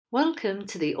Welcome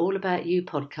to the All About You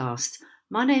podcast.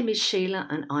 My name is Sheila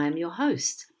and I am your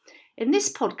host. In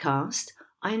this podcast,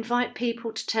 I invite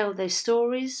people to tell their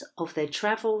stories of their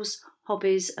travels,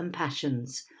 hobbies, and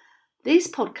passions. These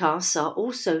podcasts are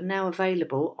also now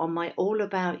available on my All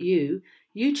About You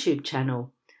YouTube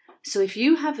channel. So if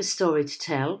you have a story to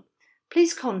tell,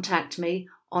 please contact me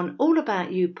on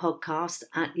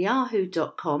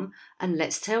allaboutyoupodcast@yahoo.com and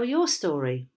let's tell your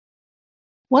story.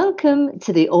 Welcome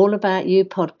to the All About You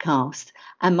podcast.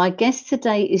 And my guest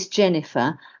today is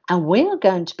Jennifer, and we are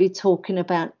going to be talking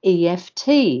about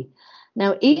EFT.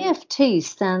 Now, EFT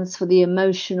stands for the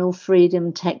Emotional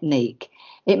Freedom Technique.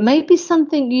 It may be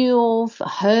something you've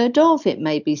heard of, it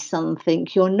may be something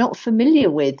you're not familiar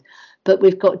with, but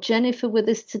we've got Jennifer with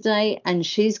us today, and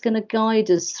she's going to guide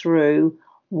us through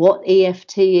what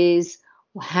EFT is,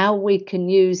 how we can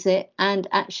use it, and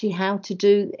actually how to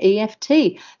do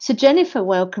EFT. So Jennifer,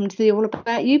 welcome to the All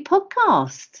About You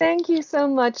podcast. Thank you so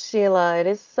much, Sheila. It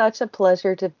is such a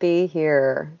pleasure to be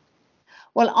here.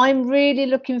 Well, I'm really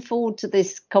looking forward to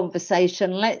this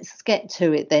conversation. Let's get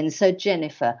to it then. So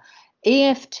Jennifer,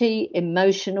 EFT,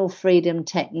 Emotional Freedom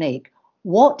Technique.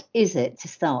 What is it to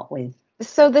start with?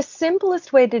 So the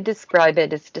simplest way to describe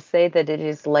it is to say that it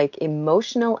is like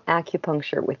emotional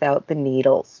acupuncture without the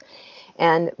needles.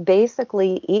 And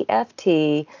basically,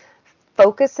 EFT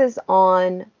focuses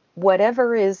on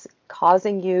whatever is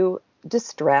causing you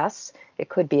distress. It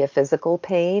could be a physical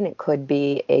pain. It could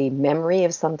be a memory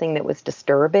of something that was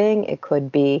disturbing. It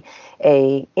could be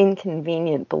a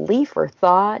inconvenient belief or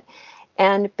thought.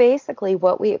 And basically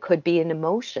it could be an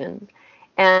emotion.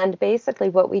 And basically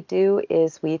what we do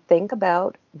is we think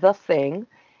about the thing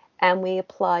and we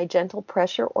apply gentle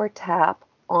pressure or tap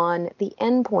on the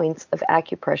endpoints of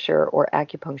acupressure or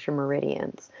acupuncture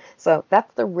meridians. So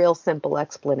that's the real simple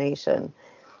explanation.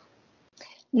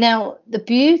 Now, the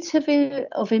beauty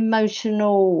of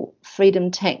emotional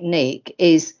freedom technique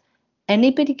is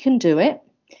anybody can do it.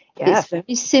 Yes. It's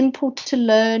very simple to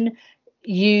learn.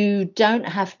 You don't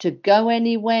have to go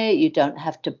anywhere. You don't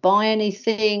have to buy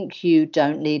anything. You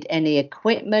don't need any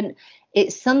equipment.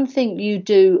 It's something you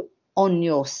do on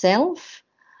yourself.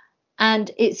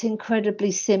 And it's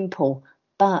incredibly simple,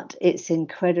 but it's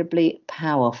incredibly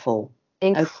powerful.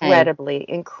 Incredibly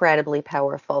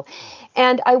powerful.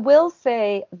 And I will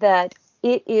say that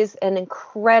it is an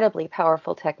incredibly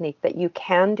powerful technique that you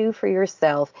can do for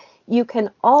yourself. You can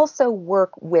also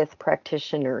work with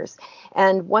practitioners.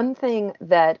 And one thing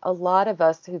that a lot of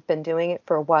us who've been doing it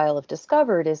for a while have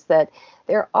discovered is that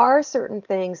there are certain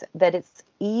things that it's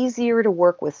easier to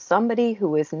work with somebody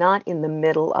who is not in the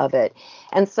middle of it.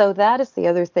 And so that is the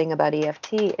other thing about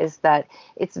EFT, is that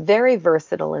it's very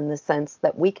versatile in the sense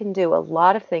that we can do a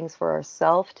lot of things for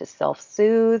ourselves to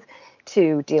self-soothe,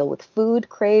 to deal with food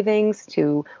cravings,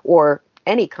 or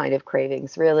any kind of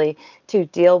cravings really, to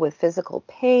deal with physical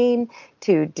pain,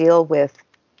 to deal with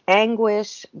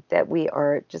anguish that we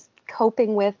are just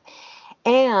coping with.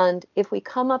 And if we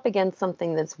come up against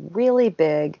something that's really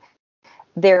big,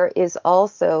 there is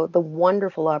also the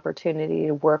wonderful opportunity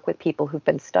to work with people who've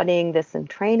been studying this and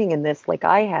training in this, like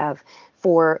I have,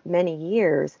 for many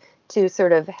years, to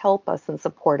sort of help us and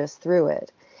support us through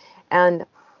it. And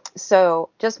so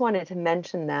just wanted to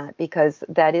mention that, because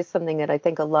that is something that I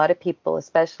think a lot of people,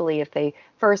 especially if they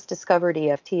first discovered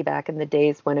EFT back in the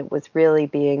days when it was really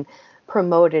being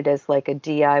promoted as like a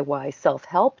DIY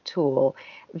self-help tool,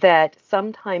 that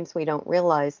sometimes we don't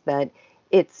realize that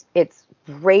it's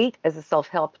great as a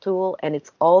self-help tool, and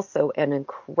it's also an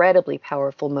incredibly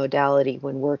powerful modality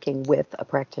when working with a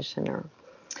practitioner.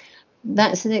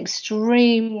 That's an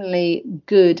extremely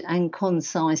good and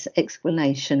concise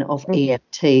explanation of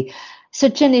EFT. So,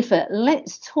 Jennifer,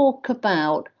 let's talk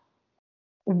about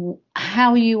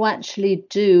how you actually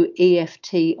do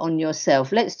EFT on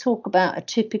yourself. Let's talk about a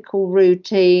typical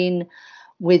routine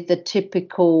with the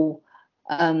typical.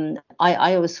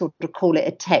 I always sort of call it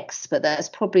a text, but that's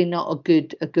probably not a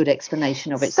good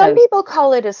explanation of it. Some people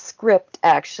call it a script,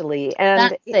 actually,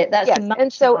 and that's it. That's yes.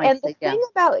 And so, nicer, and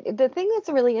the thing that's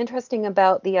really interesting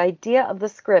about the idea of the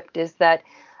script is that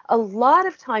a lot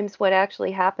of times what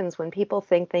actually happens when people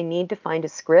think they need to find a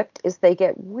script is they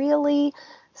get really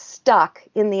stuck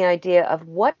in the idea of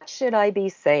what should I be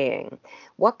saying?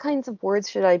 What kinds of words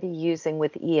should I be using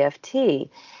with EFT?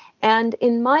 And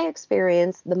in my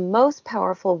experience, the most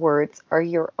powerful words are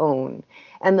your own.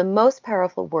 And the most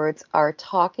powerful words are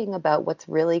talking about what's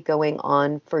really going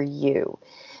on for you.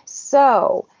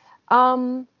 So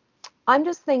I'm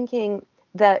just thinking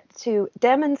that to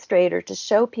demonstrate or to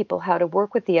show people how to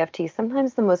work with EFT,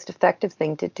 sometimes the most effective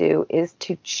thing to do is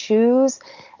to choose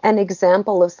an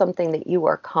example of something that you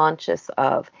are conscious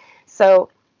of. So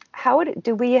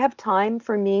do we have time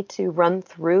for me to run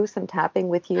through some tapping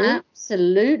with you?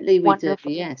 Absolutely, we do,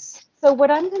 Wonderful. yes. So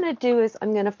what I'm going to do is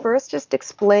I'm going to first just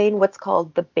explain what's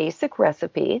called the basic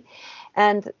recipe.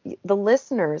 And the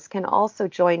listeners can also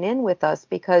join in with us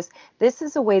because this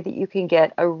is a way that you can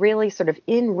get a really sort of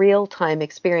in real time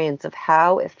experience of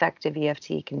how effective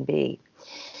EFT can be.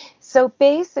 So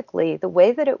basically, the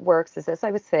way that it works is, as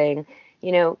I was saying,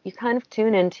 you kind of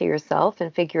tune into yourself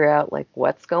and figure out like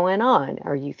what's going on.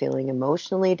 Are you feeling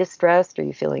emotionally distressed? Are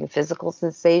you feeling a physical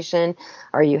sensation?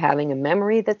 Are you having a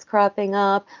memory that's cropping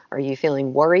up? Are you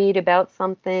feeling worried about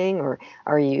something? Or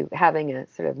are you having a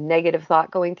sort of negative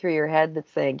thought going through your head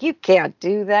that's saying, you can't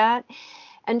do that?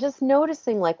 And just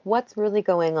noticing like what's really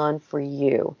going on for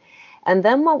you. And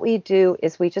then what we do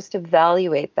is we just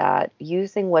evaluate that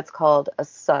using what's called a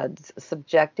SUDS,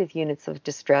 Subjective Units of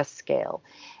Distress Scale.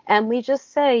 And we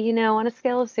just say, on a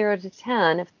scale of 0 to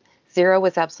 10, if 0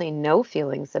 was absolutely no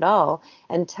feelings at all,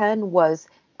 and 10 was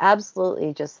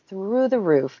absolutely just through the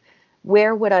roof,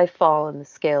 where would I fall on the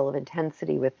scale of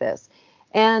intensity with this?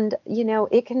 And,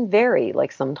 it can vary.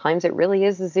 Like sometimes it really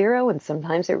is a 0 and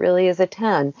sometimes it really is a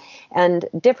 10. And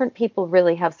different people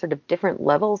really have sort of different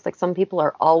levels. Like some people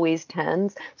are always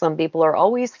 10s, some people are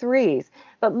always 3s.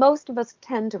 But most of us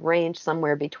tend to range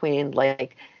somewhere between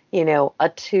like, a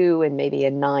 2 and maybe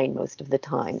a 9 most of the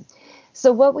time.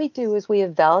 So what we do is we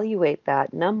evaluate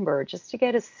that number just to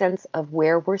get a sense of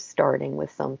where we're starting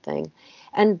with something.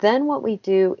 And then what we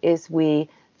do is we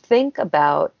think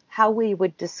about how we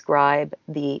would describe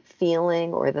the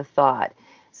feeling or the thought.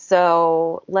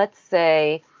 So let's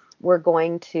say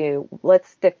let's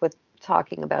stick with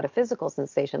talking about a physical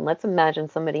sensation. Let's imagine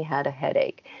somebody had a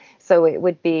headache. So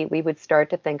we would start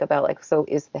to think about like, so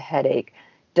is the headache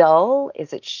dull?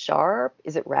 Is it sharp?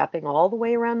 Is it wrapping all the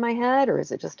way around my head, or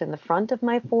is it just in the front of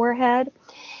my forehead?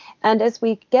 And as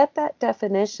we get that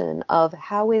definition of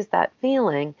how is that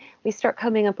feeling, we start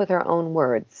coming up with our own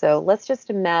words. So let's just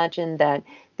imagine that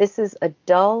this is a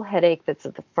dull headache that's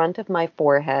at the front of my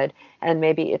forehead, and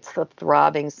maybe it's a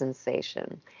throbbing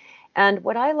sensation. And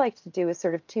what I like to do is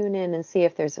sort of tune in and see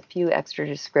if there's a few extra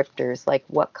descriptors, like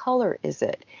what color is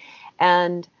it?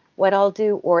 And what I'll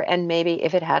do, and maybe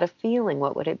if it had a feeling,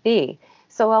 what would it be?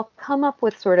 So I'll come up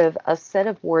with sort of a set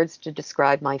of words to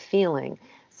describe my feeling.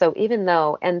 So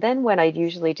and then what I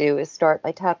usually do is start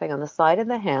by tapping on the side of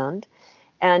the hand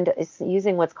and it's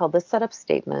using what's called the setup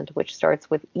statement, which starts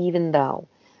with even though.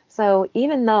 So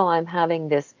even though I'm having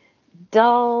this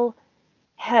dull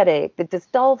headache, this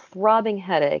dull throbbing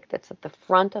headache that's at the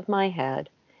front of my head,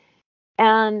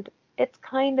 and it's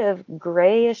kind of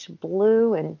grayish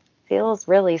blue and feels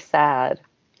really sad.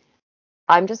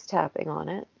 I'm just tapping on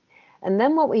it. And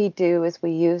then what we do is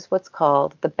we use what's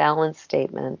called the balance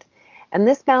statement. And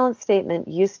this balance statement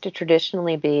used to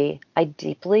traditionally be, I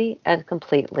deeply and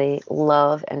completely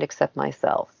love and accept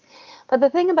myself. But the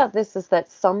thing about this is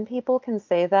that some people can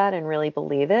say that and really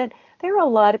believe it. There are a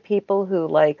lot of people who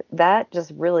like that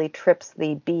just really trips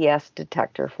the BS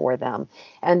detector for them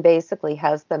and basically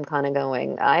has them kind of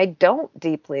going, I don't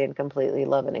deeply and completely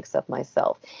love and accept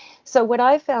myself. So what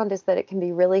I found is that it can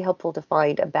be really helpful to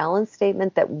find a balance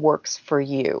statement that works for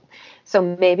you. So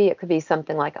maybe it could be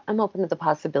something like, I'm open to the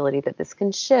possibility that this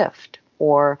can shift,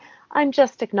 or I'm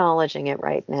just acknowledging it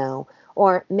right now,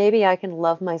 or maybe I can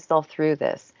love myself through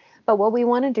this. But what we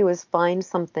want to do is find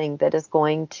something that is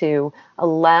going to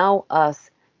allow us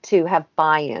to have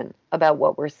buy-in about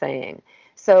what we're saying.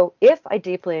 So if I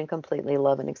deeply and completely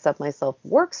love and accept myself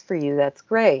works for you, that's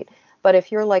great. But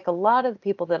if you're like a lot of the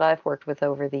people that I've worked with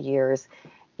over the years,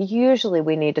 usually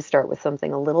we need to start with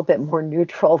something a little bit more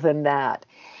neutral than that.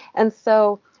 And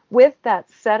so with that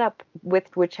setup,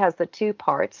 which has the two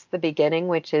parts, the beginning,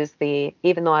 which is the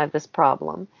even though I have this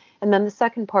problem, and then the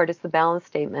second part is the balance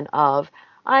statement of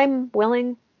I'm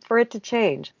willing for it to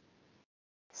change.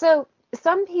 So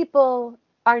some people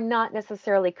are not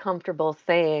necessarily comfortable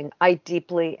saying, I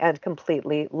deeply and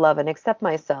completely love and accept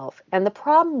myself. And the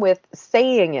problem with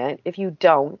saying it, if you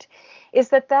don't, is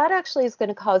that actually is going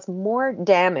to cause more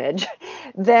damage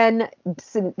than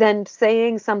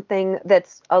saying something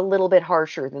that's a little bit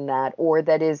harsher than that, or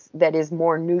that is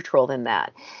more neutral than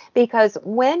that. Because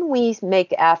when we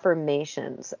make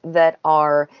affirmations that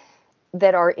are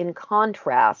in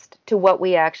contrast to what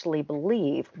we actually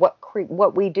believe,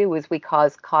 what we do is we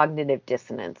cause cognitive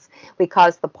dissonance. We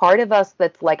cause the part of us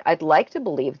that's like, I'd like to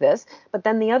believe this, but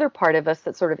then the other part of us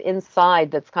that's sort of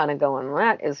inside that's kind of going,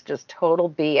 that is just total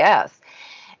BS.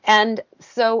 And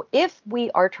so if we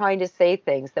are trying to say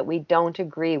things that we don't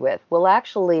agree with, it will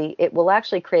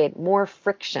actually create more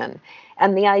friction.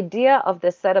 And the idea of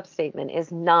the setup statement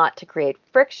is not to create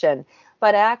friction,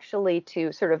 but actually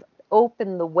to sort of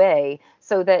open the way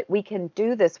so that we can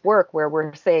do this work where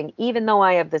we're saying, even though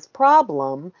I have this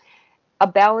problem, a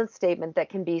balance statement that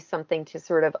can be something to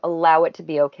sort of allow it to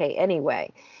be okay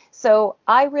anyway. So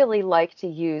I really like to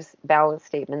use balance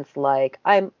statements like,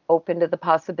 I'm open to the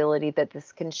possibility that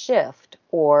this can shift,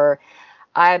 or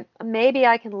maybe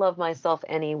I can love myself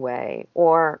anyway,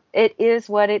 or it is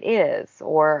what it is,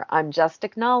 or I'm just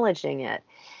acknowledging it.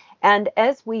 And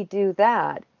as we do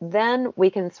that, then we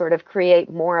can sort of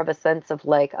create more of a sense of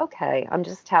like, okay, I'm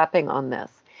just tapping on this.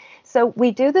 So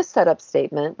we do the setup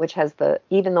statement, which has the,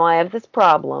 even though I have this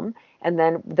problem, and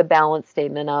then the balance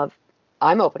statement of,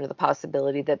 I'm open to the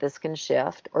possibility that this can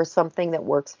shift, or something that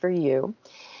works for you.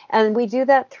 And we do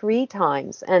that 3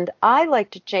 times. And I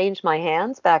like to change my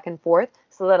hands back and forth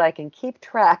so that I can keep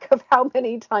track of how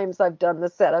many times I've done the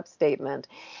setup statement.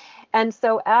 And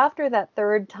so after that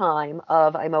 3rd time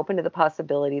of, I'm open to the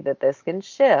possibility that this can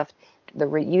shift,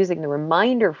 using the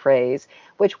reminder phrase,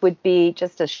 which would be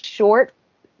just a short,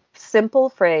 simple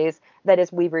phrase that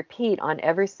is we repeat on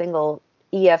every single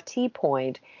EFT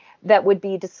point, that would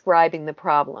be describing the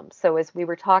problem. So as we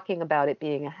were talking about it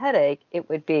being a headache, it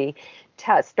would be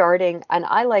starting, and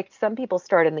I like, some people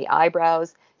start in the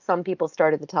eyebrows, some people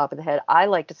start at the top of the head. I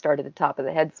like to start at the top of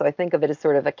the head, so I think of it as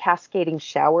sort of a cascading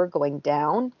shower going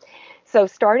down. So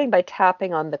starting by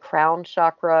tapping on the crown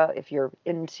chakra, if you're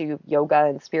into yoga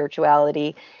and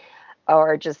spirituality,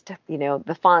 or just,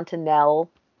 the fontanelle,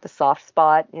 the soft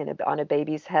spot on a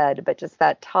baby's head, but just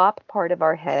that top part of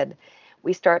our head,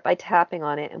 we start by tapping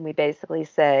on it, and we basically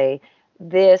say,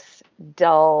 this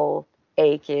dull,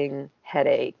 aching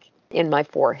headache in my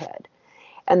forehead.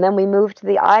 And then we move to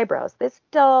the eyebrows, this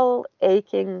dull,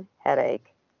 aching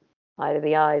headache. Eye to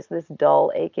the eyes, this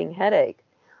dull, aching headache.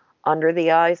 Under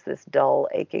the eyes, this dull,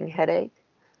 aching headache.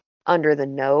 Under the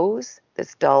nose,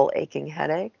 this dull, aching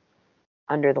headache.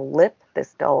 Under the lip,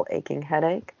 this dull, aching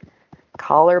headache.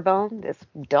 Collarbone, this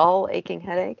dull, aching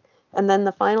headache. And then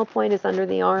the final point is under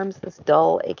the arms, this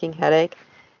dull, aching headache.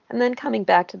 And then coming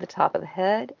back to the top of the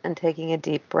head and taking a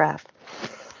deep breath.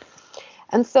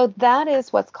 And so that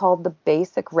is what's called the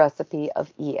basic recipe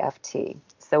of EFT.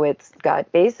 So it's got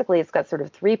sort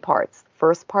of 3 parts.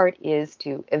 First part is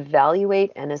to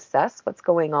evaluate and assess what's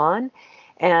going on,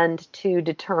 and to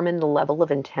determine the level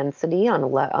of intensity on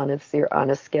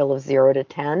a scale of 0 to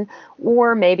 10,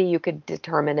 or maybe you could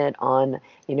determine it on,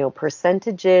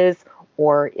 percentages,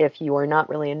 or if you are not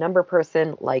really a number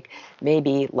person, like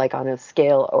maybe like on a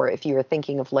scale, or if you were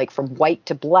thinking of like from white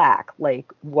to black,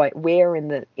 like where in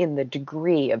the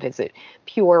degree of, is it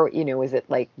pure, is it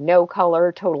like no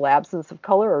color, total absence of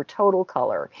color, or total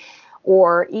color?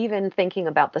 Or even thinking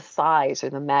about the size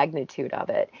or the magnitude of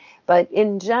it. But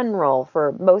in general,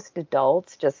 for most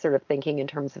adults, just sort of thinking in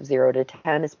terms of 0 to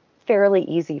 10 is fairly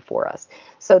easy for us.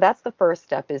 So that's the first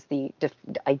step, is the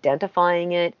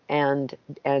identifying it and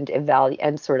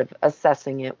sort of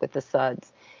assessing it with the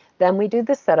SUDS. Then we do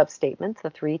the setup statements the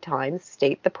 3 times,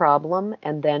 state the problem,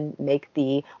 and then make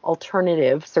the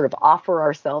alternative, sort of offer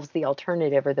ourselves the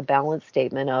alternative or the balance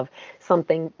statement of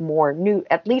something more new,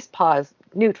 at least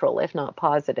neutral, if not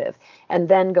positive. And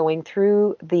then going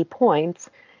through the points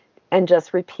and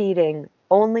just repeating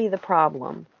only the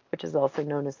problem, which is also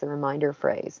known as the reminder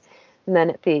phrase. And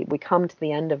then we come to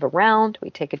the end of a round,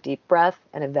 we take a deep breath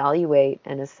and evaluate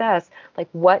and assess, like,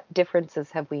 what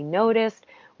differences have we noticed,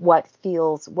 what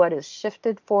has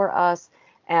shifted for us,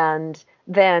 and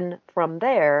then from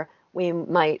there, we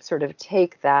might sort of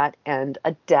take that and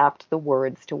adapt the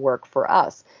words to work for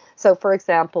us. So for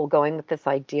example, going with this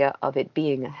idea of it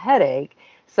being a headache,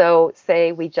 so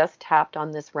say we just tapped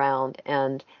on this round,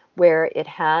 and where it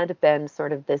had been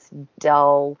sort of this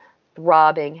dull,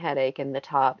 throbbing headache in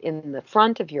the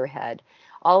front of your head,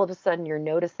 all of a sudden you're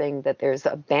noticing that there's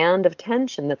a band of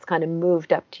tension that's kind of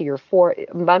moved up to your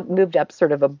moved up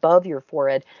sort of above your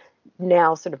forehead,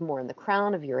 now sort of more in the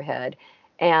crown of your head.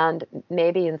 And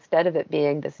maybe instead of it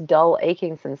being this dull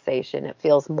aching sensation, it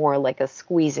feels more like a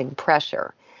squeezing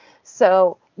pressure.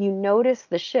 So you notice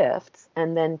the shifts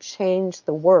and then change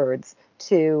the words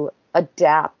to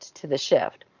adapt to the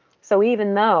shift. So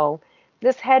even though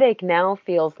this headache now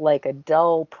feels like a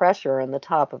dull pressure on the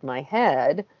top of my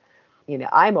head,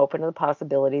 I'm open to the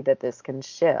possibility that this can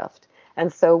shift.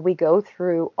 And so we go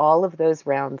through all of those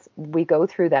rounds. We go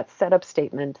through that setup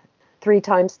statement 3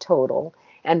 times total.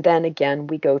 And then again,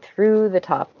 we go through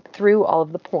all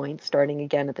of the points, starting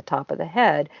again at the top of the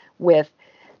head with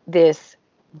this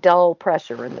dull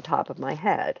pressure in the top of my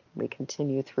head. We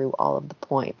continue through all of the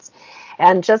points.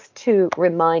 And just to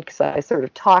remind, because I sort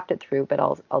of talked it through, but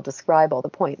I'll describe all the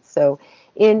points. So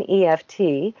in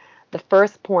EFT, The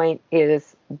first point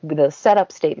is the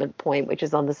setup statement point, which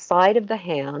is on the side of the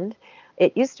hand.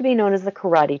 It used to be known as the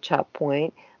karate chop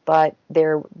point, but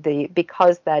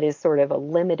because that is sort of a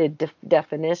limited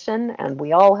definition, and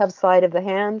we all have side of the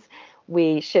hands,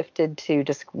 we shifted to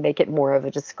just make it more of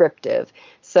a descriptive.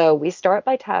 So we start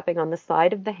by tapping on the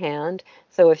side of the hand.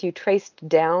 So if you traced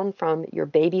down from your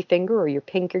baby finger or your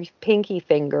pinky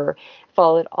finger,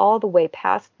 follow it all the way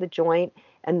past the joint,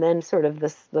 and then sort of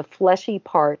the fleshy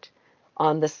part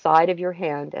on the side of your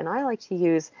hand. And I like to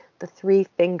use the 3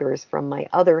 fingers from my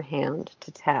other hand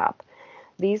to tap.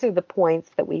 These are the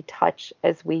points that we touch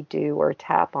as we do, or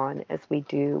tap on as we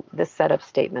do the setup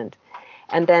statement.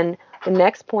 And then the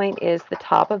next point is the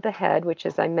top of the head, which,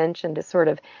 as I mentioned, is sort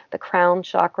of the crown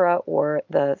chakra, or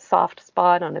the soft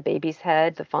spot on a baby's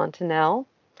head, the fontanelle.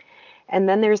 And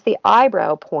then there's the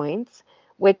eyebrow points,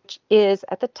 which is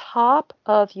at the top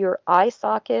of your eye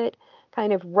socket,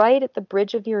 kind of right at the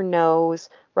bridge of your nose,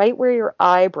 right where your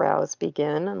eyebrows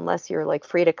begin, unless you're like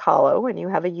Frida Kahlo and you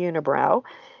have a unibrow.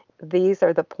 These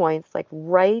are the points like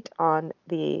right at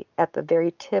the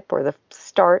very tip or the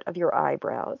start of your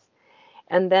eyebrows.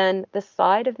 And then the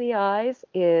side of the eyes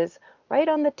is right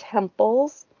on the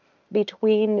temples,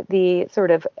 between the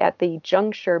sort of at the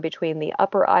juncture between the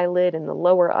upper eyelid and the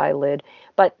lower eyelid,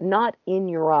 but not in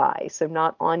your eye. So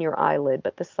not on your eyelid,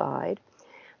 but the side.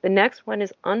 The next one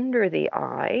is under the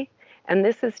eye, and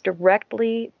this is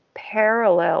directly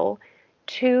parallel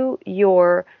to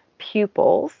your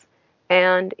pupils,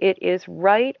 and it is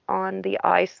right on the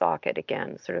eye socket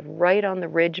again, sort of right on the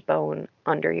ridge bone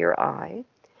under your eye.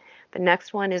 The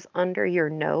next one is under your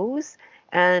nose,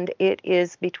 and it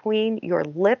is between your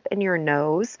lip and your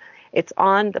nose. It's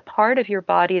on the part of your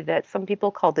body that some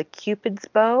people call the Cupid's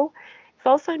bow. It's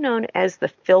also known as the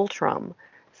philtrum.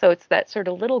 So it's that sort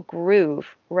of little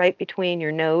groove right between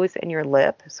your nose and your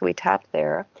lip. So we tap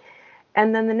there.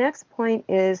 And then the next point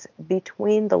is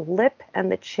between the lip and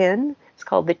the chin. It's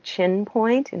called the chin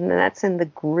point, and that's in the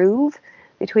groove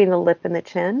between the lip and the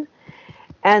chin.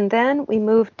 And then we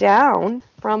move down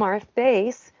from our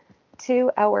face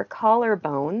to our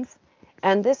collarbones.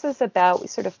 And this is about, we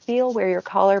sort of feel where your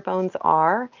collarbones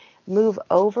are, move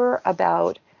over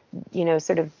about,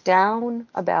 sort of down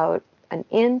about an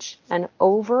inch and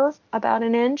over about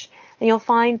an inch. And you'll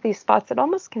find these spots that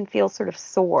almost can feel sort of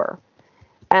sore.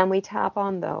 And we tap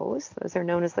on those. Those are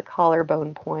known as the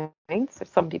collarbone points, or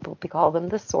some people call them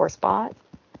the sore spot.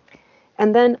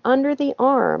 And then under the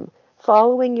arm,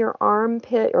 following your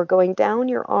armpit or going down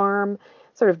your arm,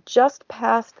 sort of just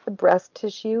past the breast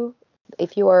tissue.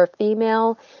 If you are a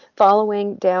female,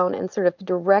 following down and sort of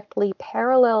directly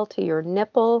parallel to your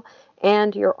nipple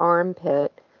and your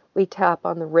armpit, we tap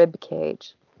on the rib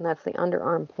cage, and that's the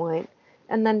underarm point,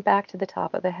 and then back to the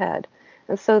top of the head.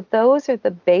 And so those are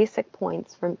the basic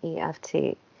points from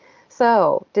EFT.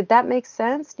 So did that make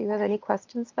sense? Do you have any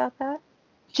questions about that?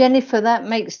 Jennifer, that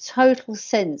makes total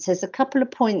sense. There's a couple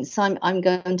of points I'm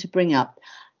going to bring up.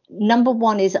 Number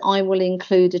one is I will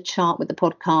include a chart with the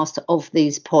podcast of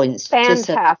these points.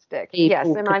 Fantastic. Yes,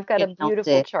 and I've got a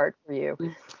beautiful chart for you.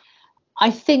 I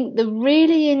think the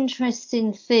really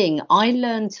interesting thing I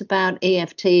learned about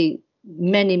EFT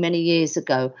many, many years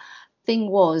ago,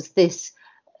 was this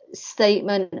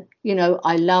statement,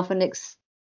 I love and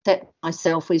accept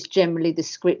myself, is generally the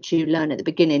script you learn at the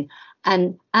beginning.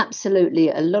 And absolutely,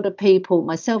 a lot of people,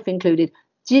 myself included,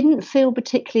 didn't feel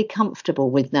particularly comfortable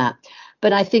with that.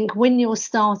 But I think when you're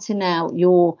starting out,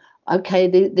 you're, okay,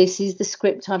 this is the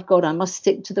script I've got, I must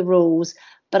stick to the rules.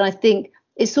 But I think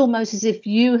it's almost as if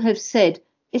you have said,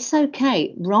 it's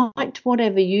okay, write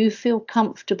whatever you feel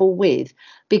comfortable with,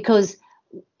 because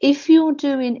if you're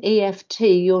doing EFT,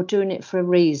 you're doing it for a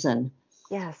reason.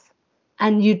 Yes.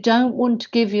 And you don't want to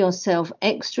give yourself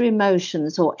extra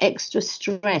emotions or extra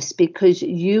stress because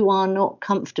you are not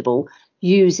comfortable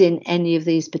using any of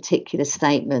these particular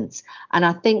statements. And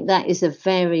I think that is a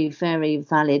very, very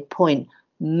valid point.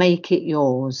 Make it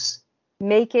yours.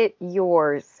 Make it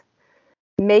yours.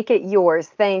 Make it yours.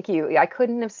 Thank you. I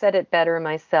couldn't have said it better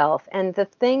myself. And the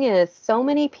thing is, so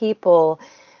many people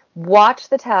watch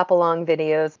the tap along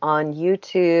videos on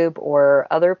YouTube or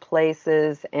other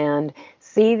places and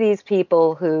see these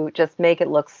people who just make it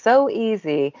look so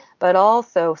easy, but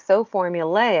also so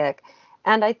formulaic.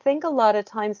 And I think a lot of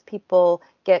times people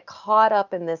get caught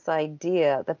up in this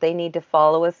idea that they need to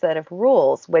follow a set of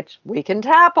rules, which we can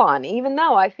tap on, even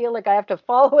though I feel like I have to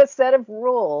follow a set of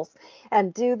rules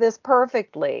and do this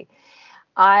perfectly.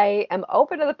 I am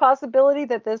open to the possibility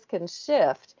that this can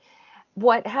shift.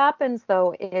 What happens,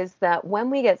 though, is that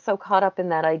when we get so caught up in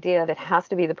that idea that it has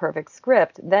to be the perfect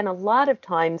script, then a lot of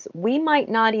times we might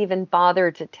not even bother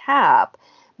to tap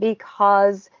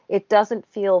because it doesn't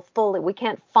feel fully, we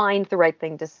can't find the right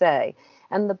thing to say.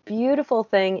 And the beautiful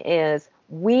thing is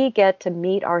we get to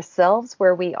meet ourselves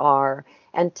where we are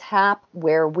and tap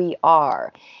where we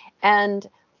are. And,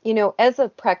 as a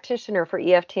practitioner for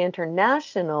EFT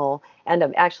International, and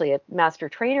I'm actually a master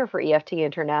trainer for EFT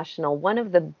International, one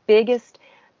of the biggest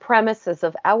premises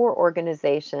of our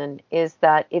organization is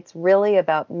that it's really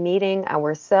about meeting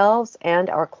ourselves and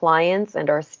our clients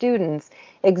and our students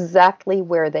exactly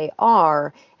where they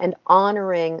are and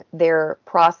honoring their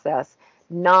process,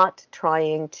 not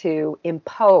trying to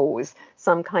impose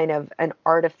some kind of an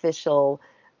artificial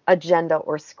agenda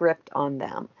or script on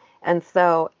them. And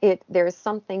so there's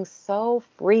something so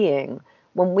freeing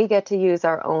when we get to use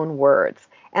our own words.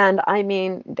 And I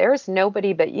mean, there's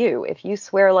nobody but you. If you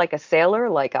swear like a sailor,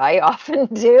 like I often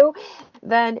do,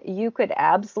 then you could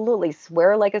absolutely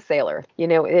swear like a sailor.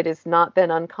 It has not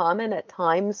been uncommon at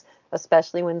times,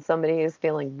 especially when somebody is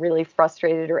feeling really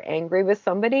frustrated or angry with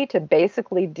somebody, to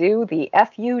basically do the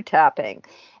FU tapping.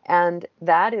 And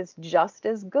that is just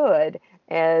as good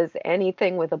as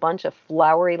anything with a bunch of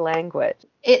flowery language.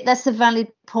 That's a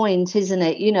valid point, isn't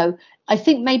it? I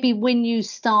think maybe when you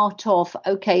start off,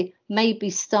 okay, maybe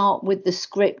start with the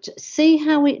script, see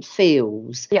how it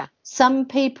feels. Yeah. Some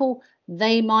people,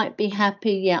 they might be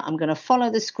happy. Yeah, I'm going to follow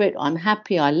the script. I'm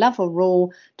happy. I love a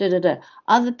rule.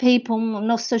 Other people, I'm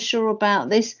not so sure about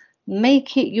this.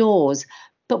 Make it yours.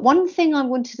 But one thing I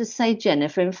wanted to say,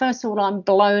 Jennifer, and first of all, I'm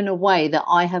blown away that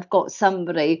I have got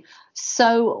somebody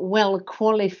so well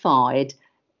qualified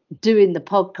doing the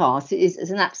podcast. It is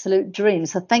an absolute dream.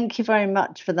 So thank you very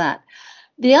much for that.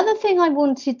 The other thing I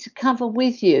wanted to cover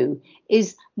with you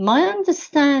is my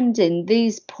understanding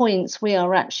these points we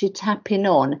are actually tapping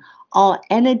on are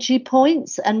energy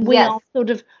points, and we are sort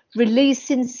of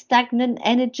releasing stagnant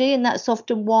energy, and that's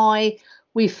often why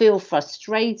we feel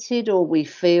frustrated or we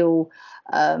feel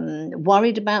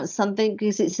worried about something,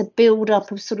 because it's a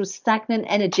build-up of sort of stagnant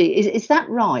energy. Is that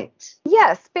right?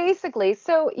 Yes, basically.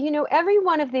 So, every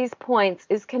one of these points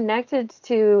is connected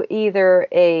to either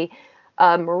a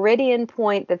meridian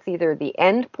point that's either the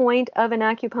end point of an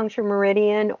acupuncture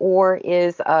meridian or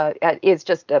is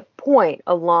just a point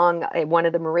along one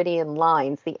of the meridian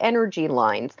lines, the energy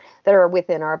lines that are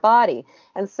within our body.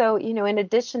 And so, in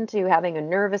addition to having a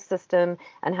nervous system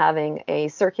and having a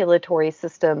circulatory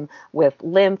system with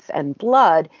lymph and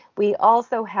blood, we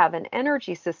also have an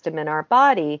energy system in our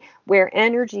body where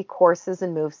energy courses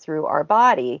and moves through our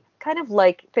body, kind of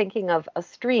like thinking of a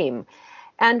stream.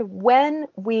 And when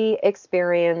we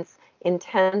experience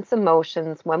intense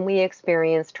emotions, when we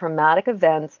experience traumatic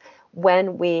events,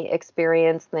 when we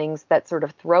experience things that sort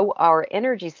of throw our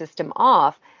energy system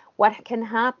off, what can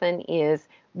happen is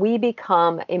we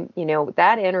become,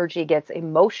 that energy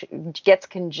gets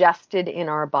congested in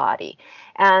our body.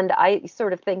 And I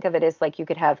sort of think of it as like you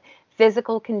could have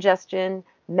physical congestion,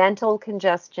 mental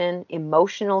congestion,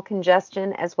 emotional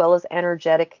congestion, as well as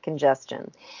energetic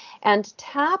congestion. And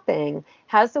tapping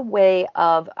has a way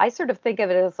of, I sort of think of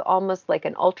it as almost like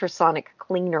an ultrasonic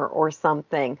cleaner or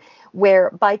something,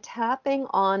 where by tapping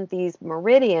on these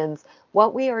meridians,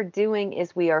 what we are doing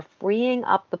is we are freeing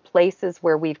up the places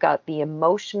where we've got the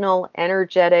emotional,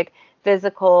 energetic,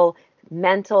 physical,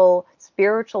 mental,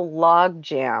 spiritual log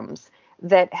jams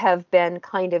that have been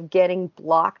kind of getting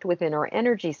blocked within our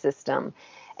energy system.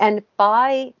 And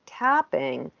by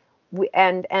tapping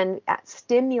and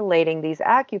stimulating these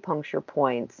acupuncture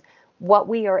points, what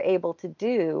we are able to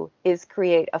do is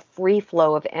create a free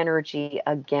flow of energy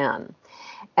again.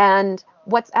 And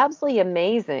what's absolutely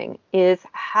amazing is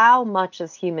how much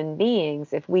as human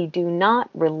beings, if we do not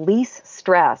release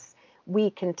stress, we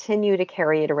continue to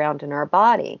carry it around in our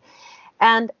body.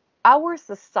 And our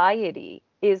society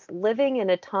is living in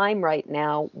a time right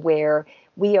now where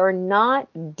we are not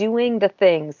doing the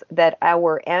things that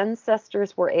our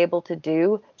ancestors were able to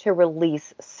do to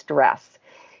release stress.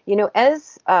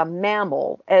 As a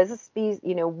mammal, as a species,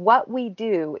 what we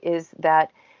do is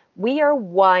that we are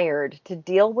wired to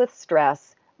deal with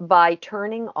stress by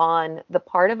turning on the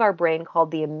part of our brain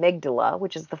called the amygdala,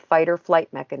 which is the fight or flight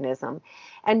mechanism.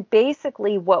 And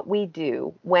basically what we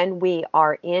do when we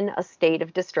are in a state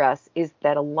of distress is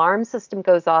that alarm system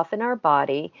goes off in our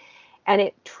body and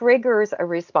it triggers a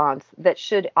response that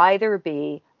should either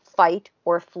be fight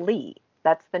or flee.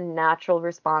 That's the natural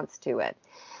response to it.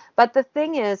 But the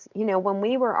thing is,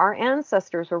 when our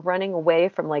ancestors were running away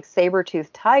from like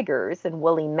saber-toothed tigers and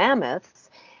woolly mammoths,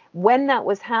 when that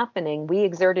was happening, we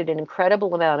exerted an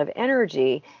incredible amount of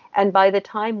energy. And by the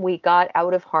time we got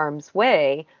out of harm's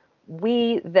way,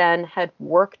 we then had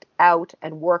worked out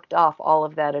and worked off all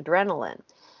of that adrenaline.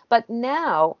 But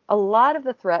now a lot of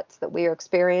the threats that we are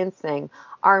experiencing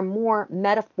are more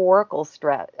metaphorical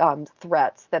threats,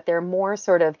 that they're more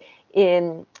sort of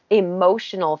in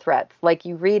emotional threats, like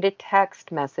you read a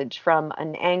text message from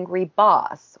an angry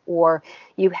boss, or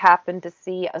you happen to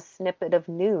see a snippet of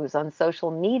news on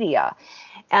social media.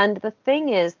 And the thing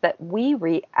is that we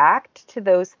react to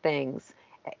those things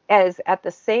as at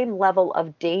the same level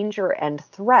of danger and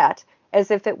threat as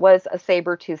if it was a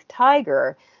saber-toothed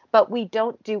tiger, but we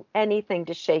don't do anything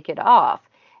to shake it off.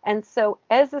 And so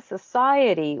as a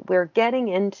society, we've gotten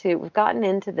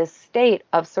into this state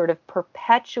of sort of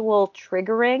perpetual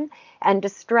triggering and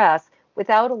distress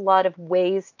without a lot of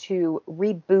ways to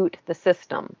reboot the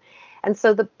system. And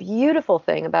so the beautiful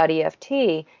thing about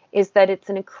EFT is that it's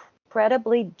an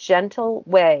incredibly gentle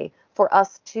way for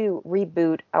us to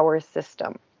reboot our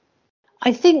system.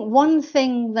 I think one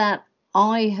thing that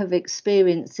I have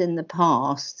experienced in the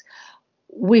past,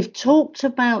 we've talked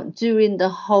about doing the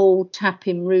whole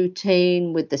tapping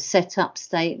routine with the setup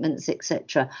statements,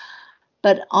 etc.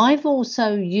 But I've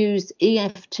also used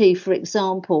EFT, for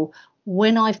example,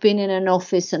 when I've been in an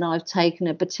office and I've taken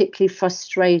a particularly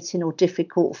frustrating or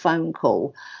difficult phone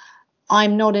call.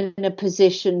 I'm not in a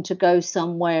position to go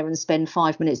somewhere and spend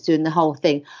 5 minutes doing the whole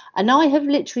thing. And I have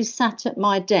literally sat at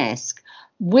my desk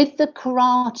with the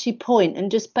karate point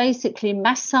and just basically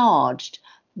massaged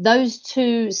those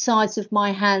two sides of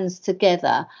my hands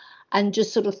together and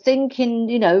just sort of thinking,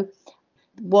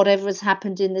 whatever has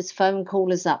happened in this phone call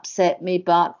has upset me,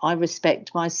 but I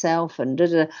respect myself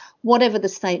and whatever the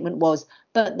statement was.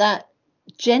 But that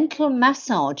gentle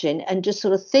massaging and just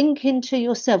sort of thinking to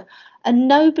yourself, and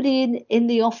nobody in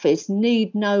the office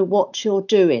need know what you're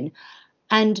doing.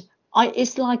 And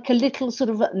it's like a little sort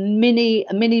of a mini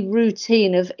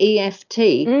routine of EFT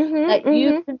that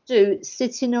you can do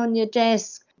sitting on your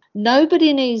desk.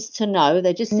 Nobody needs to know.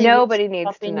 They just see nobody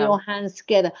needs to know. Your hands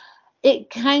together. It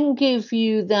can give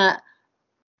you that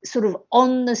sort of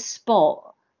on the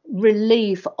spot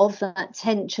relief of that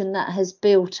tension that has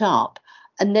built up.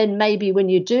 And then maybe when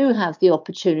you do have the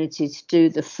opportunity to do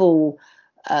the full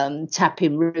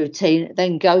tapping routine,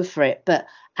 then go for it. But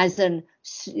as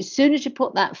soon as you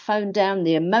put that phone down,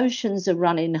 the emotions are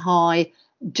running high,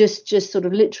 just sort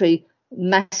of literally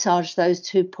massage those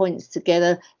 2 points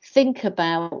together. Think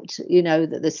about,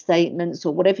 the statements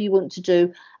or whatever you want to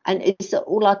do. And it's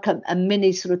all like a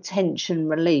mini sort of tension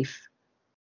relief.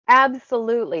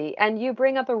 Absolutely. And you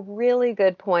bring up a really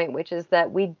good point, which is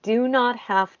that we do not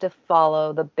have to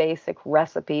follow the basic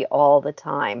recipe all the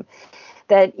time.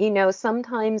 That,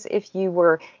 sometimes if you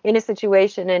were in a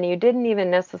situation and you didn't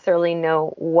even necessarily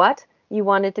know what you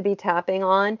wanted to be tapping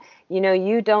on,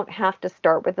 you don't have to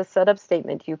start with a setup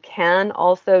statement. You can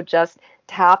also just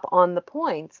tap on the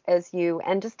points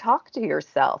and just talk to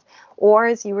yourself. Or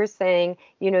as you were saying,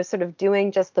 sort of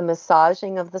doing just the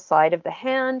massaging of the side of the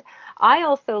hand. I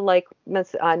also like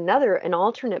an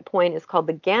alternate point is called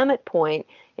the gamut point.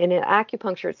 In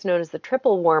acupuncture, it's known as the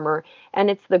triple warmer,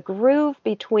 and it's the groove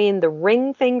between the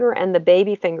ring finger and the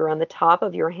baby finger on the top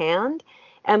of your hand.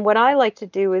 And what I like to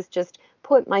do is just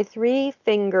put my 3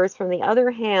 fingers from the other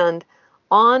hand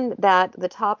on the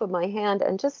top of my hand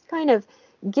and just kind of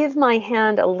give my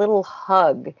hand a little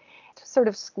hug, to sort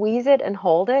of squeeze it and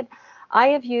hold it. I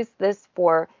have used this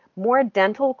for more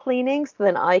dental cleanings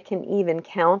than I can even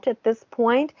count at this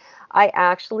point. I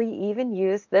actually even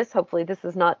use this, hopefully this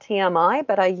is not TMI,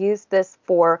 but I used this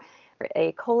for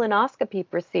a colonoscopy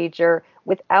procedure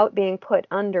without being put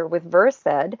under with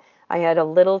Versed. I had a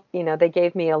little, they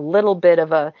gave me a little bit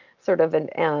of a sort of an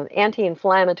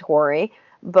anti-inflammatory,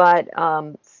 but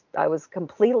I was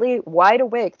completely wide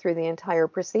awake through the entire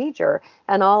procedure,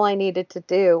 and all I needed to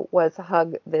do was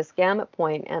hug this gamut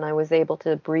point, and I was able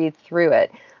to breathe through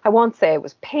it. I won't say it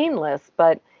was painless,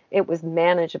 but it was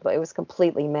manageable. It was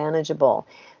completely manageable.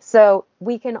 So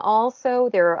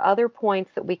there are other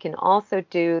points that we can also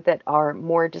do that are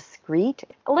more discreet.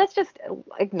 Let's just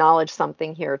acknowledge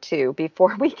something here too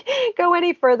before we go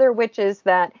any further, which is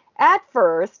that at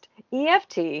first,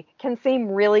 EFT can seem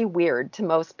really weird to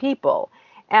most people.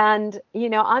 And,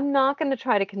 I'm not going to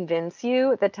try to convince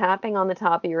you that tapping on the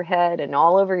top of your head and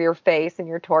all over your face and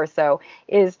your torso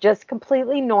is just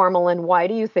completely normal. And why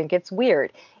do you think it's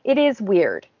weird? It is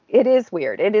weird. It is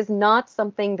weird. It is not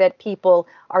something that people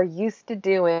are used to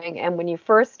doing. And when you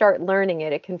first start learning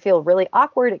it, it can feel really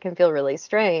awkward. It can feel really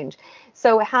strange.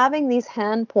 So having these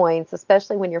hand points,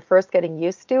 especially when you're first getting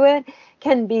used to it,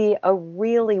 can be a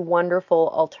really wonderful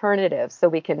alternative. So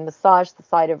we can massage the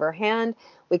side of our hand.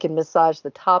 We can massage the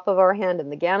top of our hand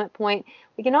and the gamut point.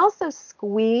 We can also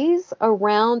squeeze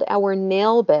around our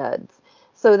nail beds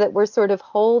so that we're sort of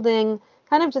holding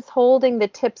kind of just holding the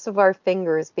tips of our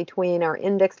fingers between our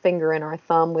index finger and our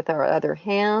thumb with our other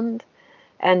hand,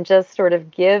 and just sort of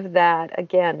give that,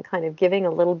 again, kind of giving a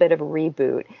little bit of a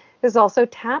reboot. There's also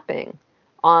tapping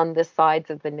on the sides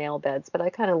of the nail beds, but I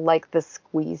kind of like the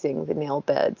squeezing the nail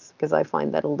beds because I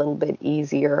find that a little bit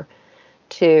easier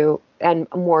to and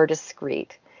more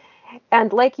discreet.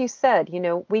 And like you said,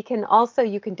 we can also,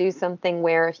 you can do something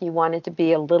where if you wanted to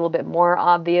be a little bit more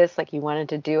obvious, like you wanted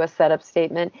to do a setup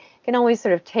statement, you can always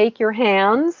sort of take your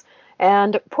hands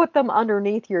and put them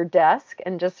underneath your desk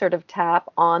and just sort of tap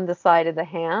on the side of the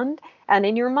hand. And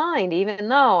in your mind, even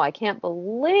though I can't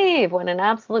believe what an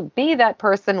absolute bee that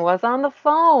person was on the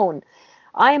phone,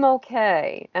 I'm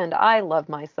okay and I love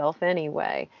myself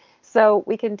anyway. So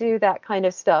we can do that kind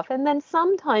of stuff. And then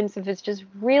sometimes if it's just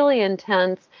really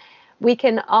intense, we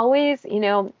can always,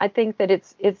 I think that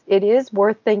it is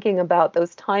worth thinking about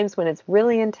those times when it's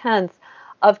really intense,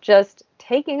 of just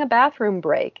taking a bathroom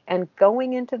break and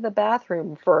going into the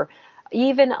bathroom for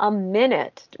even a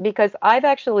minute, because I've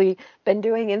actually been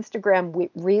doing Instagram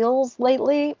reels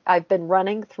lately. I've been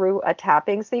running through a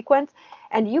tapping sequence,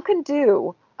 and you can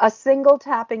do a single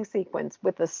tapping sequence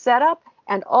with the setup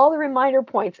and all the reminder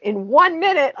points in 1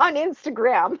 minute on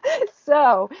Instagram.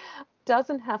 So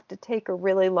doesn't have to take a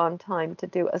really long time to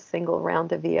do a single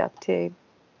round of EFT.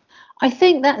 I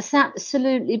think that's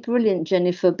absolutely brilliant,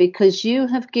 Jennifer, because you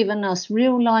have given us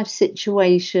real life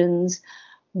situations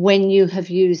when you have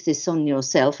used this on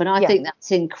yourself. And I think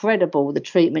that's incredible, the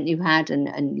treatment you had,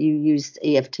 and you used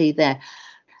EFT there.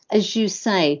 As you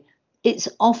say, it's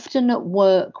often at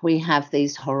work we have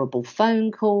these horrible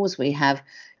phone calls, we have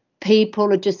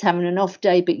people are just having an off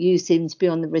day, but you seem to be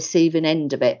on the receiving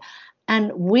end of it.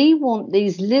 And we want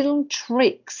these little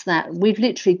tricks that we've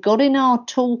literally got in our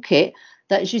toolkit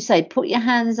that, as you say, put your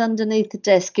hands underneath the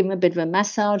desk, give them a bit of a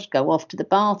massage, go off to the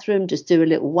bathroom, just do a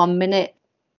little 1 minute,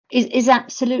 is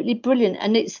absolutely brilliant.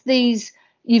 And it's these,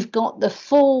 you've got the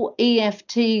full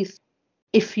EFT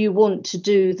if you want to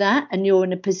do that and you're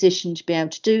in a position to be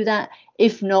able to do that.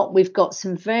 If not, we've got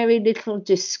some very little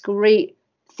discreet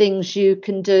things you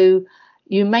can do.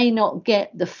 You may not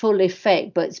get the full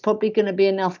effect, but it's probably going to be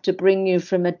enough to bring you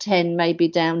from a 10 maybe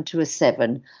down to a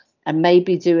 7, and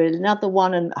maybe do another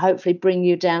one and hopefully bring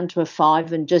you down to a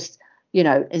 5, and just,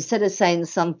 instead of saying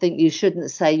something you shouldn't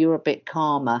say, you're a bit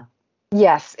calmer.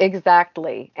 Yes,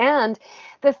 exactly. And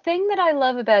the thing that I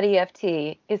love about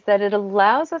EFT is that it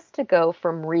allows us to go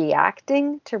from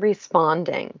reacting to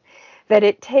responding, that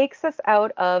it takes us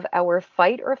out of our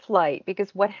fight or flight,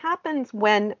 because what happens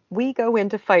when we go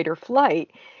into fight or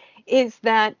flight is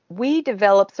that we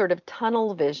develop sort of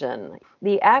tunnel vision.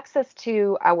 The access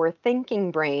to our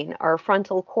thinking brain, our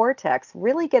frontal cortex,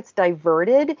 really gets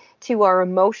diverted to our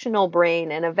emotional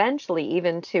brain and eventually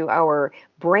even to our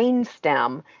brain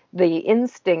stem, the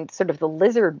instinct, sort of the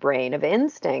lizard brain of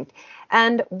instinct.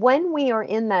 And when we are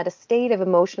in that state of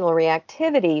emotional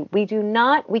reactivity,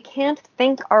 we can't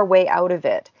think our way out of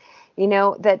it.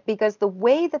 That because the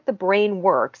way that the brain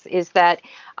works is that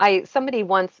somebody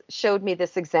once showed me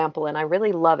this example and I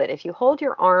really love it. If you hold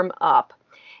your arm up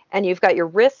and you've got your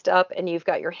wrist up and you've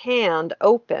got your hand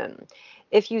open,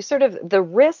 if you the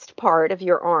wrist part of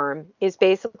your arm is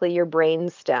basically your brain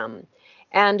stem,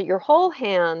 and your whole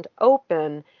hand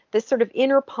open, this sort of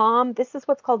inner palm, this is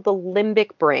what's called the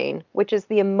limbic brain, which is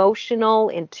the emotional,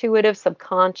 intuitive,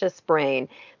 subconscious brain.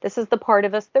 This is the part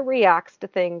of us that reacts to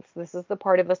things. This is the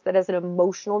part of us that has an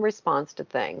emotional response to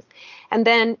things. And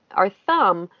then our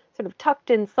thumb, sort of tucked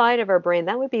inside of our brain,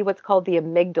 that would be what's called the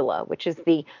amygdala, which is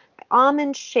the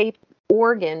almond-shaped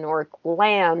organ or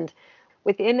gland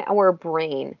within our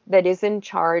brain that is in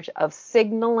charge of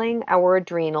signaling our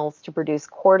adrenals to produce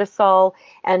cortisol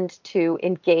and to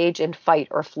engage in fight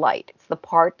or flight. It's the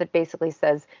part that basically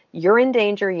says, you're in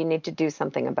danger, you need to do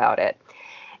something about it.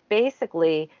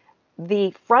 Basically,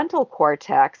 the frontal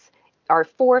cortex are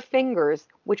 4 fingers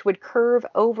which would curve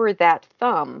over that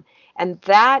thumb, and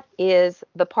that is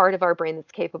the part of our brain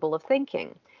that's capable of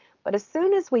thinking. But as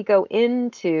soon as we go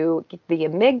into the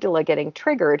amygdala getting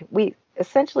triggered, we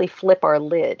essentially flip our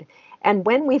lid. And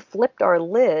when we flipped our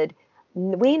lid,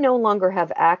 we no longer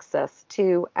have access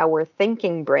to our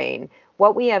thinking brain.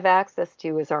 What we have access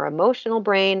to is our emotional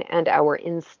brain and our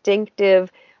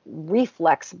instinctive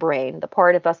reflex brain, the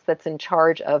part of us that's in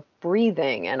charge of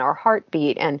breathing and our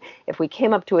heartbeat. And if we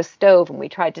came up to a stove and we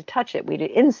tried to touch it, we'd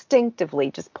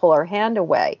instinctively just pull our hand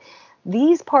away.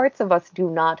 These parts of us do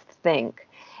not think.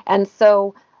 And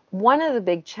so one of the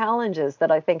big challenges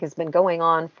that I think has been going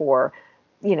on for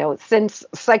since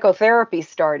psychotherapy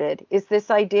started, is this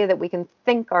idea that we can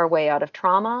think our way out of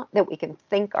trauma, that we can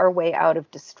think our way out of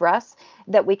distress,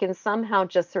 that we can somehow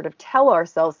just sort of tell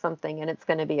ourselves something and it's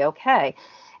going to be okay.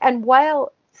 And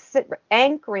while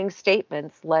anchoring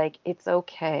statements like, it's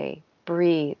okay,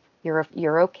 breathe,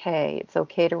 you're okay, it's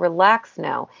okay to relax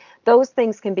now, those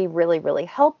things can be really, really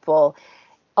helpful.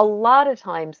 A lot of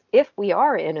times, if we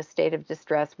are in a state of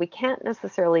distress, we can't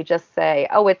necessarily just say,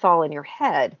 oh, it's all in your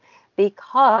head,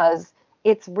 because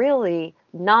it's really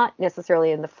not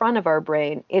necessarily in the front of our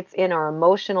brain, it's in our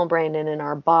emotional brain and in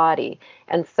our body.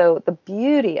 And so the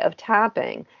beauty of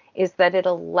tapping is that it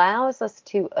allows us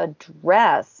to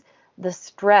address the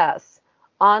stress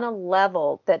on a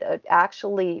level that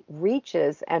actually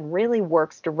reaches and really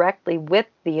works directly with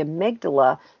the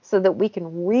amygdala so that we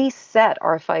can reset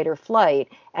our fight or flight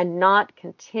and not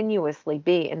continuously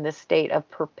be in this state of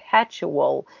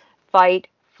perpetual fight,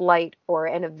 flight,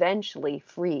 and eventually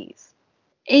freeze.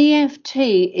 EFT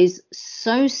is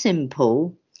so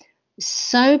simple,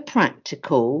 so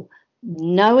practical,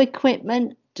 no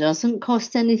equipment, doesn't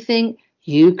cost anything.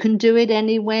 You can do it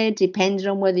anywhere, depending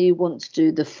on whether you want to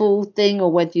do the full thing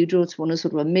or whether you just want a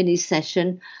sort of a mini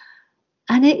session.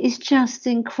 And it is just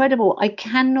incredible. I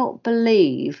cannot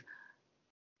believe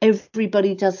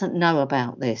everybody doesn't know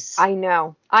about this. I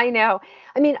know. I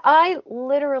mean, I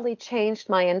literally changed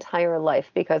my entire life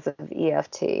because of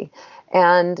EFT.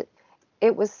 And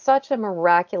it was such a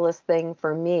miraculous thing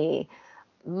for me.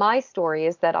 My story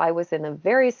is that I was in a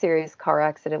very serious car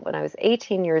accident when I was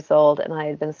 18 years old, and I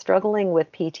had been struggling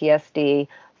with PTSD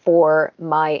for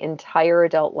my entire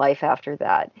adult life after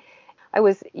that. I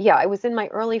was in my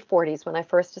early 40s when I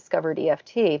first discovered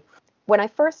EFT. When I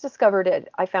first discovered it,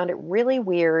 I found it really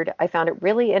weird. I found it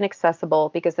really inaccessible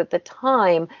because at the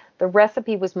time, the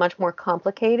recipe was much more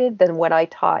complicated than what I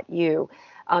taught you.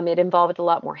 It involved a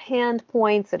lot more hand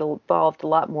points. It involved a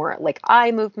lot more like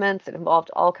eye movements. It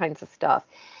involved all kinds of stuff.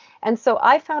 And so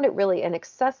I found it really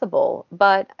inaccessible,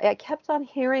 but I kept on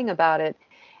hearing about it.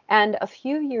 And a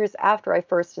few years after I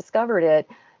first discovered it,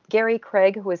 Gary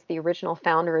Craig, who was the original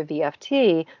founder of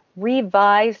EFT,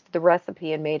 revised the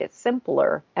recipe and made it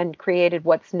simpler and created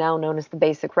what's now known as the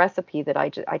basic recipe that I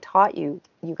taught you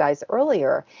guys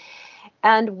earlier.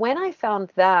 And when I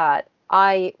found that,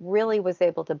 I really was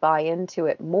able to buy into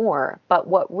it more. But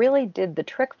what really did the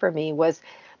trick for me was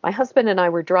my husband and I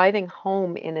were driving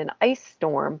home in an ice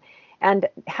storm. And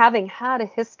having had a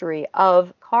history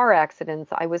of car accidents,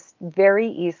 I was very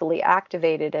easily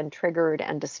activated and triggered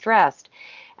and distressed.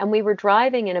 And we were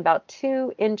driving in about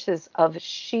 2 inches of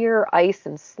sheer ice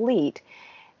and sleet.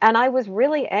 And I was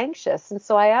really anxious. And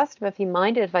so I asked him if he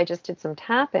minded if I just did some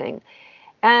tapping.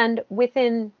 And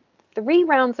within 3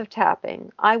 rounds of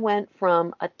tapping, I went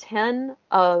from a 10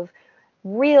 of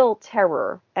real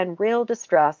terror and real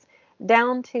distress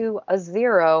down to a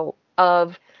 0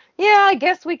 of, yeah, I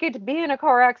guess we could be in a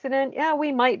car accident. Yeah,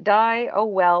 we might die. Oh,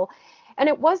 well. And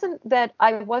it wasn't that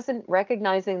I wasn't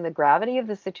recognizing the gravity of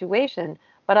the situation,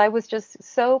 but I was just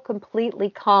so completely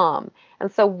calm. And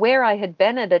so where I had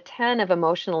been at a 10 of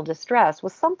emotional distress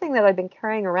was something that I'd been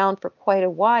carrying around for quite a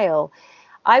while.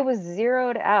 I was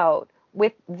zeroed out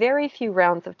with very few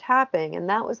rounds of tapping. And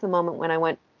that was the moment when I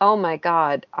went, oh my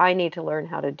God, I need to learn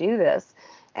how to do this.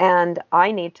 And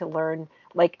I need to learn,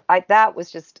 I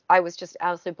was just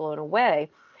absolutely blown away.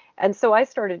 And so I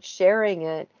started sharing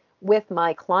it with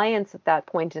my clients at that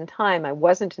point in time. I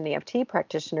wasn't an EFT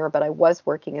practitioner, but I was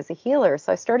working as a healer.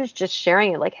 So I started just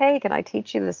sharing it like, hey, can I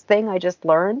teach you this thing I just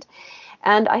learned?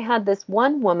 And I had this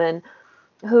one woman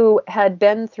who had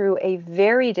been through a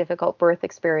very difficult birth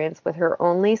experience with her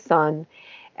only son.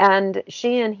 And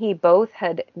she and he both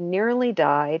had nearly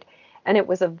died. And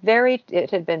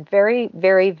it had been very,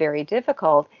 very, very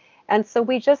difficult. And so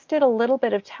we just did a little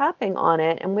bit of tapping on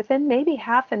it. And within maybe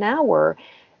half an hour,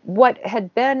 what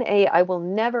had been I will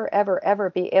never, ever,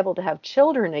 ever be able to have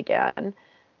children again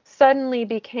suddenly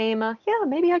became yeah,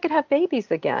 maybe I could have babies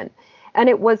again. And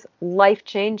it was life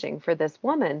changing for this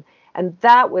woman. And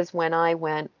that was when I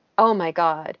went, oh my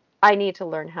God, I need to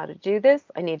learn how to do this.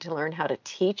 I need to learn how to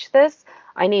teach this.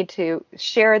 I need to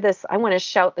share this. I want to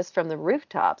shout this from the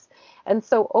rooftops. And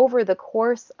so over the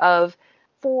course of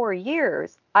 4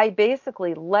 years, I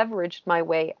basically leveraged my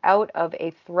way out of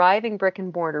a thriving brick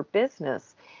and mortar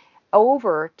business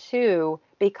over to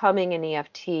becoming an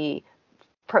EFT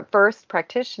first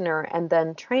practitioner and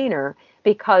then trainer,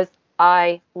 because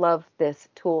I love this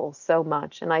tool so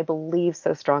much, and I believe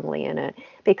so strongly in it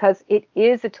because it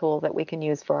is a tool that we can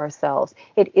use for ourselves.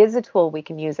 It is a tool we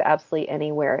can use absolutely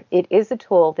anywhere. It is a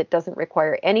tool that doesn't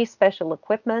require any special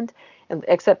equipment,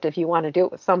 except if you want to do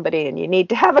it with somebody and you need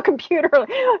to have a computer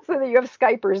so that you have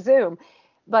Skype or Zoom.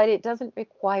 But it doesn't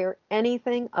require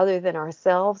anything other than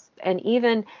ourselves. And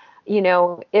even,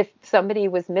 if somebody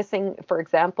was missing, for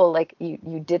example, like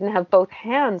you didn't have both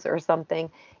hands or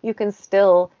something, you can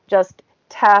still just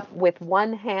tap with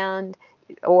one hand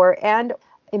and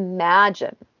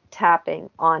imagine tapping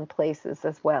on places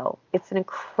as well. It's an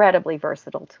incredibly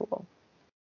versatile tool.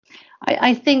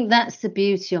 I think that's the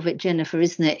beauty of it, Jennifer,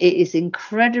 isn't it? It is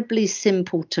incredibly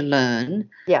simple to learn.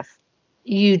 Yes.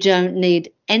 You don't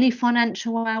need any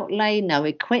financial outlay, no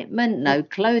equipment, no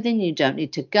clothing. You don't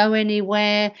need to go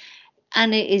anywhere.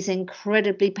 And it is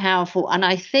incredibly powerful. And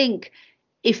I think,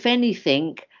 if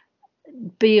anything,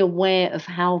 be aware of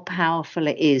how powerful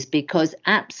it is, because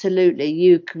absolutely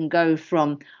you can go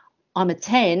from I'm a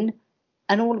 10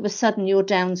 and all of a sudden you're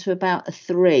down to about a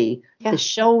 3. Yeah. The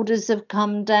shoulders have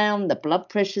come down, the blood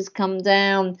pressure's come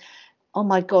down. Oh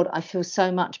my God, I feel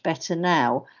so much better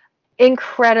now.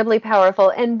 Incredibly powerful.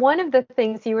 And one of the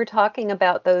things you were talking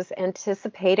about, those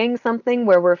anticipating something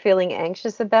where we're feeling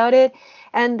anxious about it.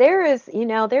 And there is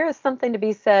something to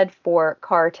be said for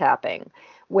car tapping,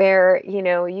 where,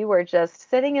 you are just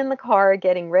sitting in the car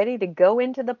getting ready to go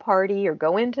into the party or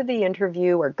go into the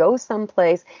interview or go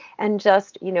someplace, and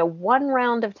just, one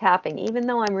round of tapping, even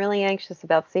though I'm really anxious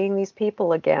about seeing these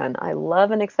people again, I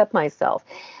love and accept myself,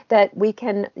 that we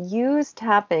can use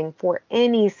tapping for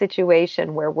any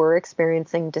situation where we're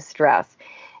experiencing distress.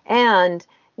 And,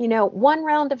 one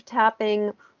round of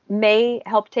tapping may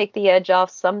help take the edge off.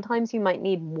 Sometimes you might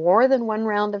need more than one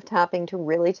round of tapping to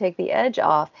really take the edge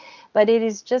off, but it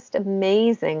is just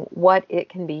amazing what it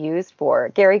can be used for.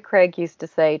 Gary Craig used to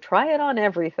say, try it on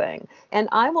everything. And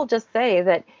I will just say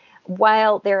that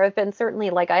while there have been certainly,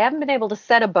 I haven't been able to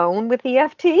set a bone with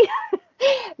EFT,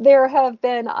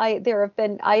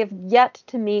 I have yet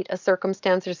to meet a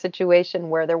circumstance or situation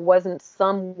where there wasn't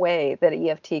some way that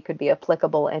EFT could be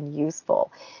applicable and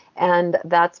useful. And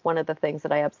that's one of the things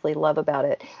that I absolutely love about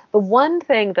it. The one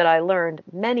thing that I learned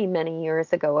many, many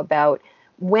years ago about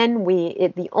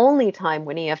the only time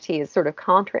when EFT is sort of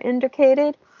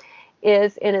contraindicated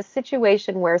is in a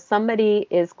situation where somebody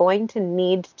is going to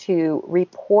need to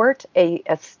report a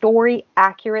story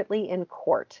accurately in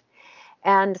court.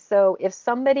 And so if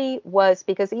somebody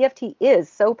because EFT is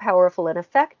so powerful and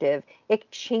effective,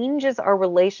 it changes our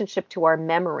relationship to our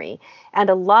memory. And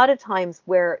a lot of times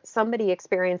where somebody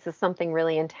experiences something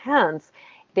really intense,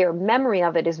 their memory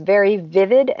of it is very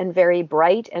vivid and very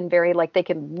bright and very they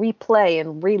can replay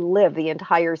and relive the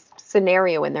entire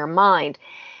scenario in their mind.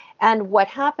 And what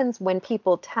happens when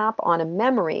people tap on a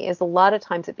memory is a lot of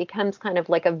times it becomes kind of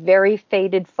like a very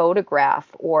faded photograph,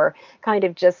 or kind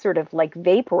of just sort of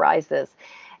vaporizes.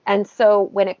 And so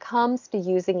when it comes to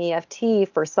using EFT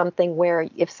for something where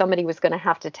if somebody was going to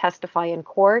have to testify in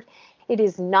court, it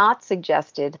is not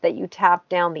suggested that you tap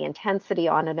down the intensity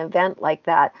on an event like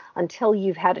that until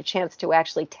you've had a chance to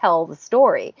actually tell the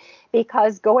story.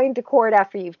 Because going to court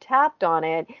after you've tapped on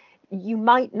it, you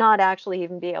might not actually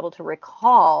even be able to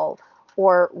recall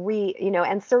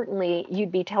and certainly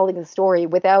you'd be telling the story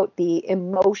without the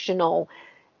emotional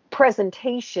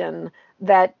presentation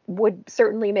that would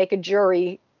certainly make a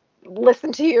jury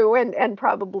listen to you and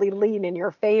probably lean in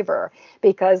your favor,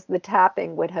 because the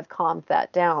tapping would have calmed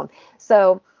that down.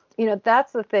 So,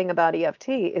 that's the thing about EFT,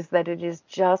 is that it is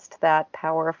just that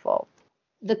powerful.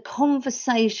 The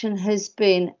conversation has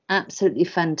been absolutely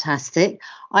fantastic.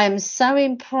 I am so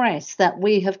impressed that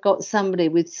we have got somebody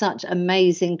with such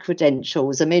amazing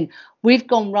credentials. I mean, we've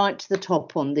gone right to the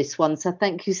top on this one, so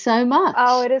thank you so much.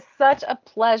 Oh, it is such a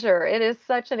pleasure. It is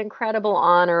such an incredible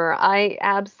honor. I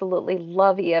absolutely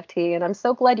love EFT, and I'm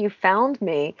so glad you found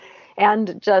me.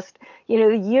 And just, the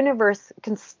universe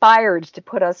conspired to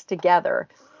put us together.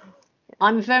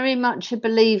 I'm very much a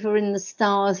believer in the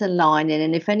stars aligning,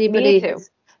 and if anybody has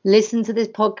listened to this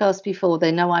podcast before,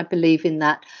 they know I believe in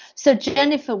that. So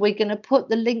Jennifer, we're going to put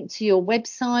the link to your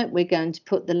website. We're going to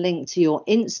put the link to your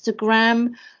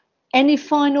Instagram. Any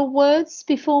final words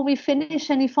before we finish?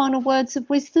 Any final words of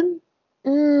wisdom?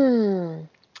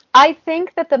 I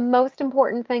think that the most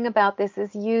important thing about this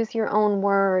is use your own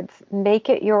words. Make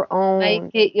it your own.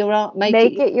 Make it your own.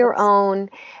 Make it your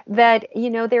own. That,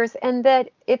 that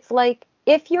it's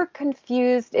if you're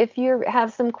confused, if you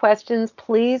have some questions,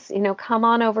 please, come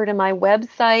on over to my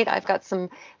website. I've got some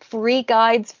free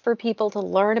guides for people to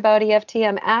learn about EFT.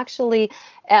 I'm actually,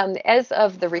 as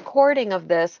of the recording of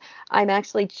this, I'm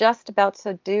actually just about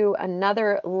to do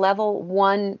another level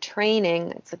 1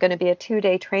 training. It's going to be a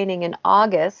 2-day training in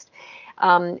August,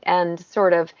 and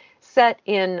sort of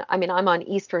I'm on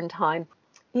Eastern time.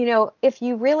 If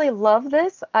you really love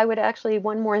this, I would actually,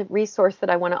 one more resource that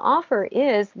I want to offer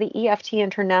is the EFT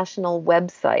International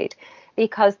website,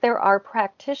 because there are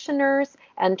practitioners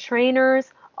and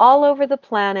trainers all over the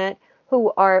planet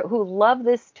who love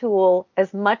this tool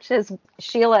as much as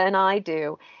Sheila and I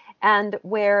do. And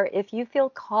where, if you feel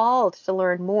called to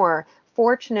learn more,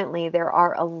 fortunately, there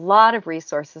are a lot of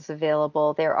resources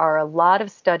available. There are a lot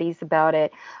of studies about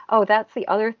it. Oh, that's the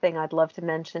other thing I'd love to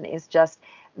mention, is just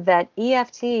that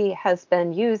EFT has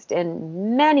been used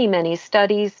in many, many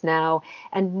studies now,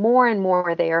 and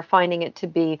more they are finding it to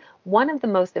be one of the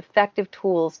most effective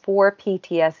tools for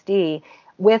PTSD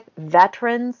with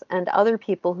veterans and other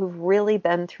people who've really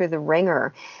been through the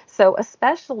ringer. So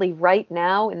especially right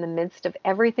now, in the midst of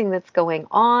everything that's going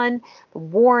on, the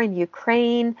war in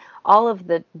Ukraine, all of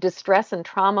the distress and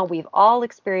trauma we've all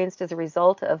experienced as a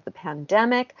result of the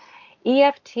pandemic,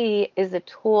 EFT is a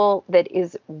tool that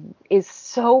is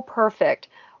so perfect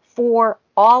for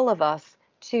all of us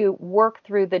to work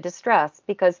through the distress,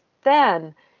 because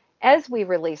then, as we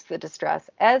release the distress,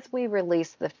 as we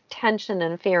release the tension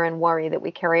and fear and worry that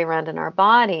we carry around in our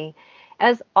body,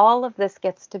 as all of this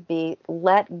gets to be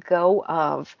let go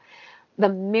of, the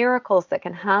miracles that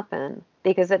can happen,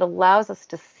 because it allows us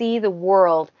to see the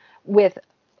world with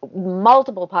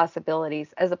multiple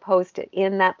possibilities, as opposed to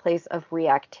in that place of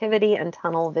reactivity and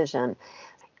tunnel vision.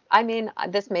 I mean,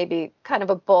 this may be kind of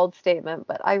a bold statement,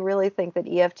 but I really think that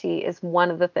EFT is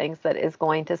one of the things that is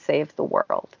going to save the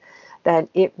world. That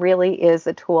it really is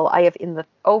a tool. I have, in the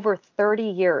over 30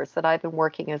 years that I've been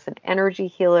working as an energy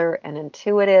healer, an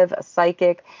intuitive, a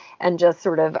psychic, and just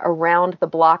sort of around the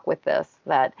block with this,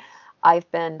 that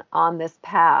I've been on this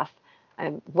path.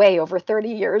 I'm way over 30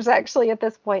 years actually at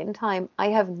this point in time. I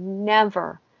have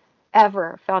never,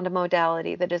 ever found a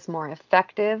modality that is more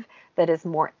effective, that is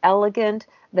more elegant,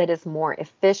 that is more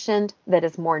efficient, that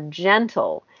is more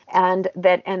gentle, and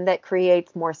that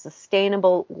creates more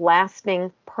sustainable,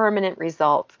 lasting, permanent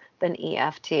results than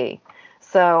EFT.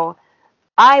 So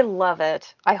I love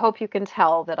it. I hope you can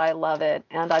tell that I love it,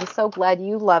 and I'm so glad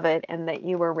you love it, and that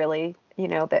you were really,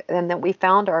 that we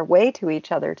found our way to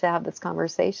each other to have this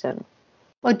conversation.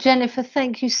 Well, Jennifer,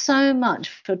 thank you so much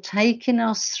for taking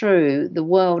us through the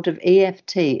world of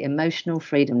EFT, Emotional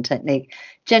Freedom Technique.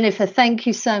 Jennifer, thank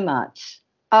you so much.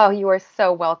 Oh, you are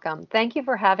so welcome. Thank you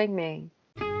for having me.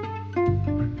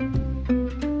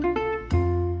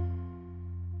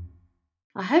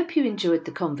 I hope you enjoyed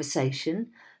the conversation.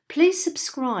 Please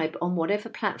subscribe on whatever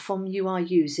platform you are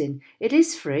using. It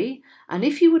is free, and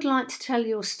if you would like to tell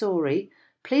your story,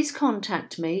 please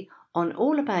contact me on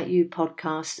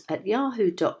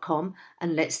allaboutyoupodcast@yahoo.com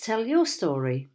and let's tell your story.